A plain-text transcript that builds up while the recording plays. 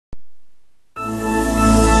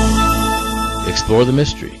Explore the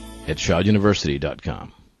mystery at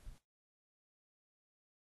shrouduniversity.com.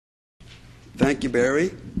 Thank you,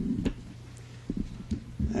 Barry.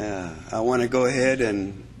 I want to go ahead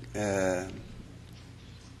and in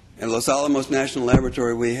Los Alamos National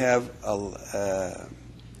Laboratory we have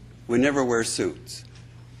we never wear suits,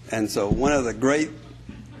 and so one of the great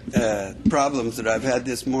problems that I've had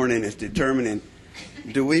this morning is determining,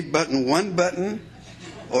 do we button one button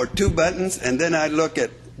or two buttons? And then I look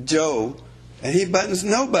at Joe, and he buttons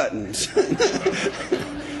no buttons. I'm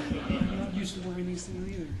not used to wearing these things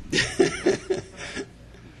either.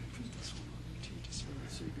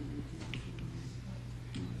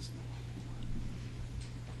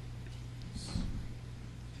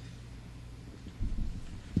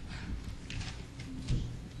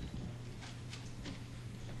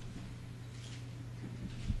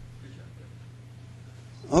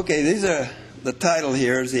 Okay, these are the title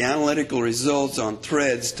here is the analytical results on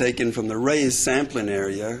threads taken from the raised sampling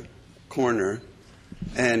area corner,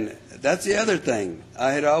 and that's the other thing.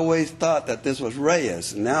 I had always thought that this was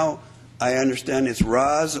Reyes. Now I understand it's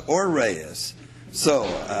Raz or Reyes. So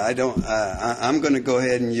I'm going to go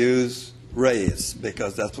ahead and use Reyes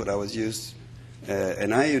because that's what I was used.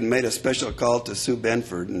 And I even made a special call to Sue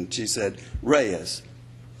Benford, and she said Reyes,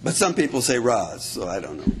 but some people say Raz, so I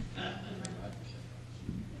don't know.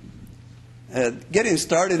 Getting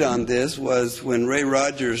started on this was when Ray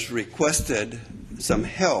Rogers requested some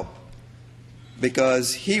help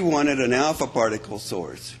because he wanted an alpha particle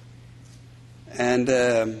source. And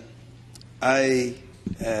I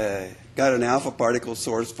got an alpha particle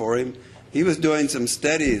source for him. He was doing some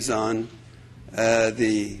studies on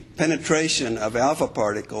the penetration of alpha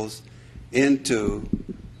particles into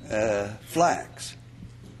flax.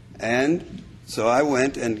 And so I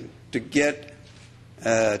went and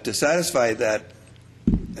to satisfy that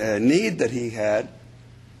need that he had,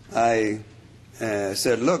 I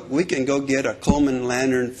said, look, we can go get a Coleman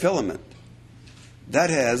lantern filament. That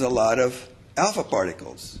has a lot of alpha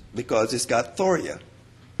particles because it's got thoria.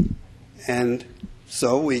 And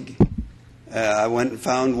so I went and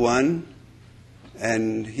found one,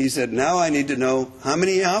 and he said, now I need to know how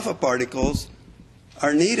many alpha particles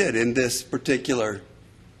are needed in this particular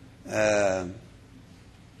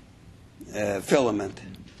filament.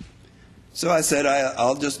 So I said,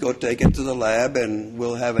 I'll just go take it to the lab and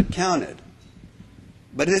we'll have it counted.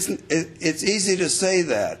 But it's easy to say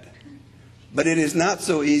that. But it is not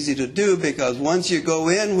so easy to do because once you go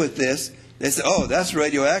in with this, they say, oh, that's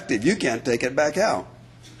radioactive. You can't take it back out.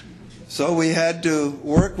 So we had to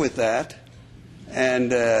work with that.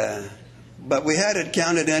 But we had it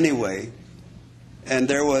counted anyway. And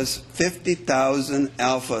there was 50,000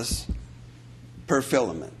 alphas per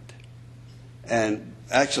filament. And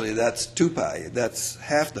actually, that's 2 pi. That's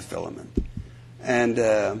half the filament. And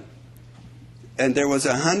there was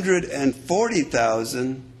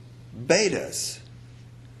 140,000 betas.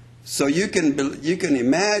 So you can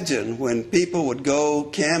imagine when people would go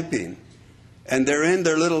camping, and they're in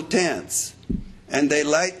their little tents, and they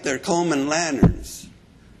light their Coleman lanterns.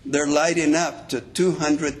 They're lighting up to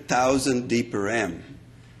 200,000 D per M.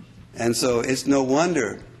 And so it's no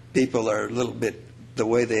wonder people are a little bit the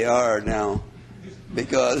way they are now.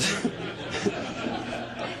 Because,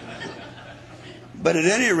 but at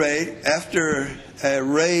any rate, after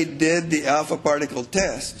Ray did the alpha particle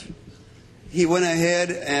test, he went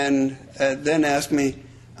ahead and then asked me,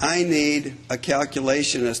 I need a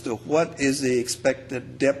calculation as to what is the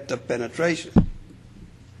expected depth of penetration.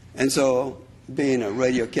 And so, being a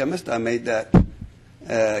radiochemist, I made that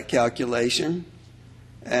calculation,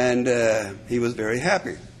 and he was very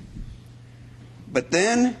happy. But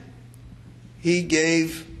then he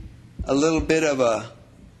gave a little bit of a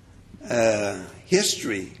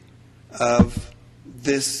history of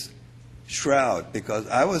this shroud, because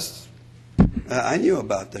I knew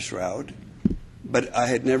about the shroud, but I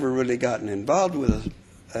had never really gotten involved with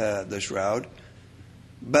the shroud.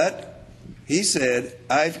 But he said,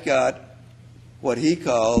 I've got what he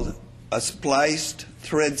called a spliced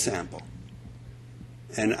thread sample,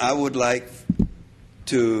 and I would like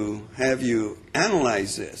to have you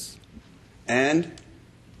analyze this. And,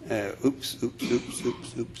 oops.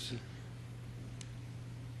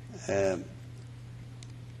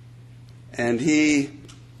 And he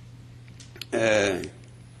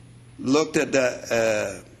looked at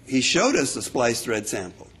he showed us the spliced thread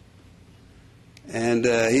sample. And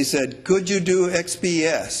he said, could you do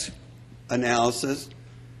XPS analysis?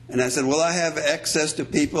 And I said, well, I have access to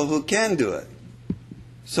people who can do it.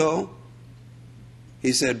 So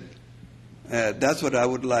he said, that's what I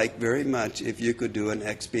would like very much if you could do an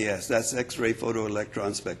XPS. That's X-ray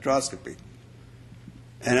photoelectron spectroscopy.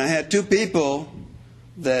 And I had two people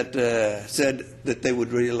that said that they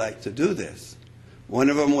would really like to do this. One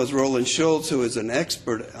of them was Roland Schultz, who is an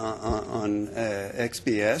expert on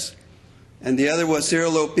XPS, and the other was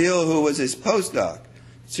Cyril O'Peel, who was his postdoc.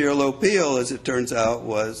 Cyril O'Peel, as it turns out,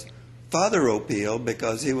 was Father O'Peel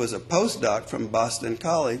because he was a postdoc from Boston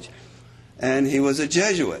College, and he was a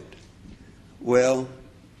Jesuit. Well,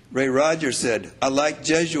 Ray Rogers said, I like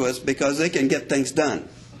Jesuits because they can get things done.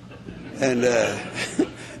 And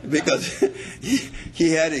because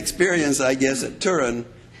he had experience, I guess, at Turin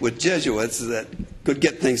with Jesuits that could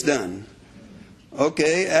get things done.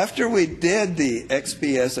 Okay, after we did the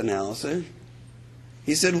XPS analysis,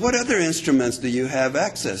 he said, what other instruments do you have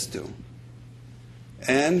access to?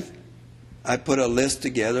 And I put a list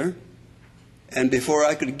together, and before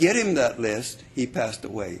I could get him that list, he passed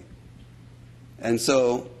away. And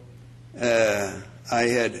so I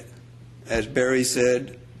had, as Barry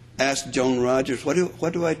said, asked Joan Rogers,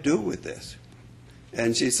 what do I do with this?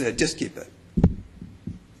 And she said, just keep it.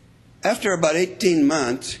 After about 18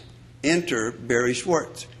 months, enter Barry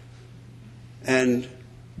Schwartz. And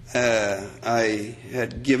I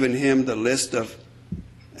had given him the list of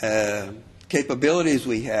capabilities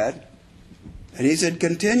we had, and he said,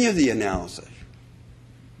 continue the analysis.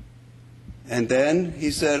 And then he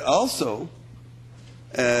said, also,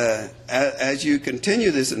 as you continue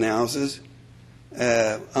this analysis,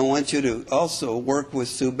 I want you to also work with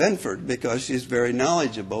Sue Benford because she's very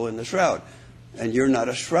knowledgeable in the shroud. And you're not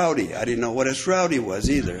a shroudie. I didn't know what a shroudie was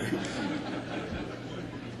either.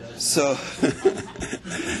 So,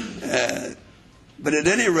 but at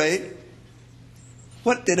any rate,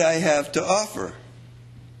 what did I have to offer?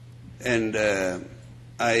 And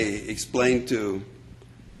I explained to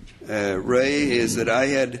Ray is that I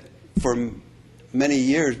had, for many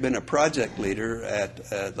years, been a project leader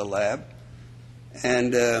at the lab.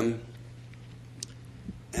 And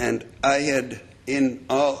I had,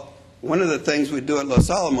 one of the things we do at Los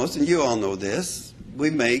Alamos, and you all know this, we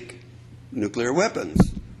make nuclear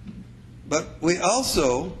weapons. But we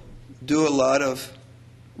also do a lot of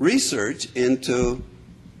research into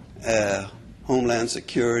homeland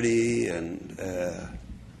security and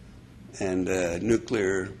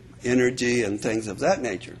nuclear energy and things of that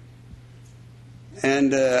nature.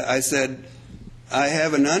 And I said, I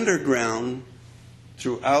have an underground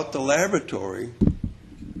throughout the laboratory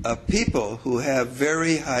of people who have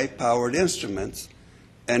very high-powered instruments,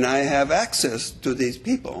 and I have access to these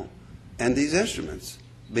people and these instruments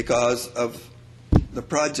because of the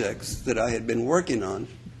projects that I had been working on,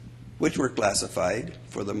 which were classified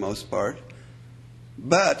for the most part.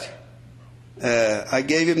 But I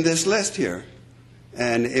gave him this list here,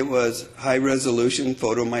 and it was high-resolution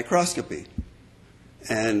photomicroscopy.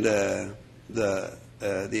 And the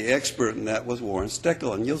expert in that was Warren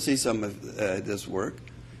Steckel, and you'll see some of this work.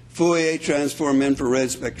 Fourier transform infrared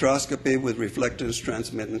spectroscopy with reflectance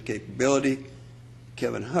transmitting capability.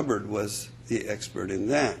 Kevin Hubbard was the expert in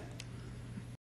that.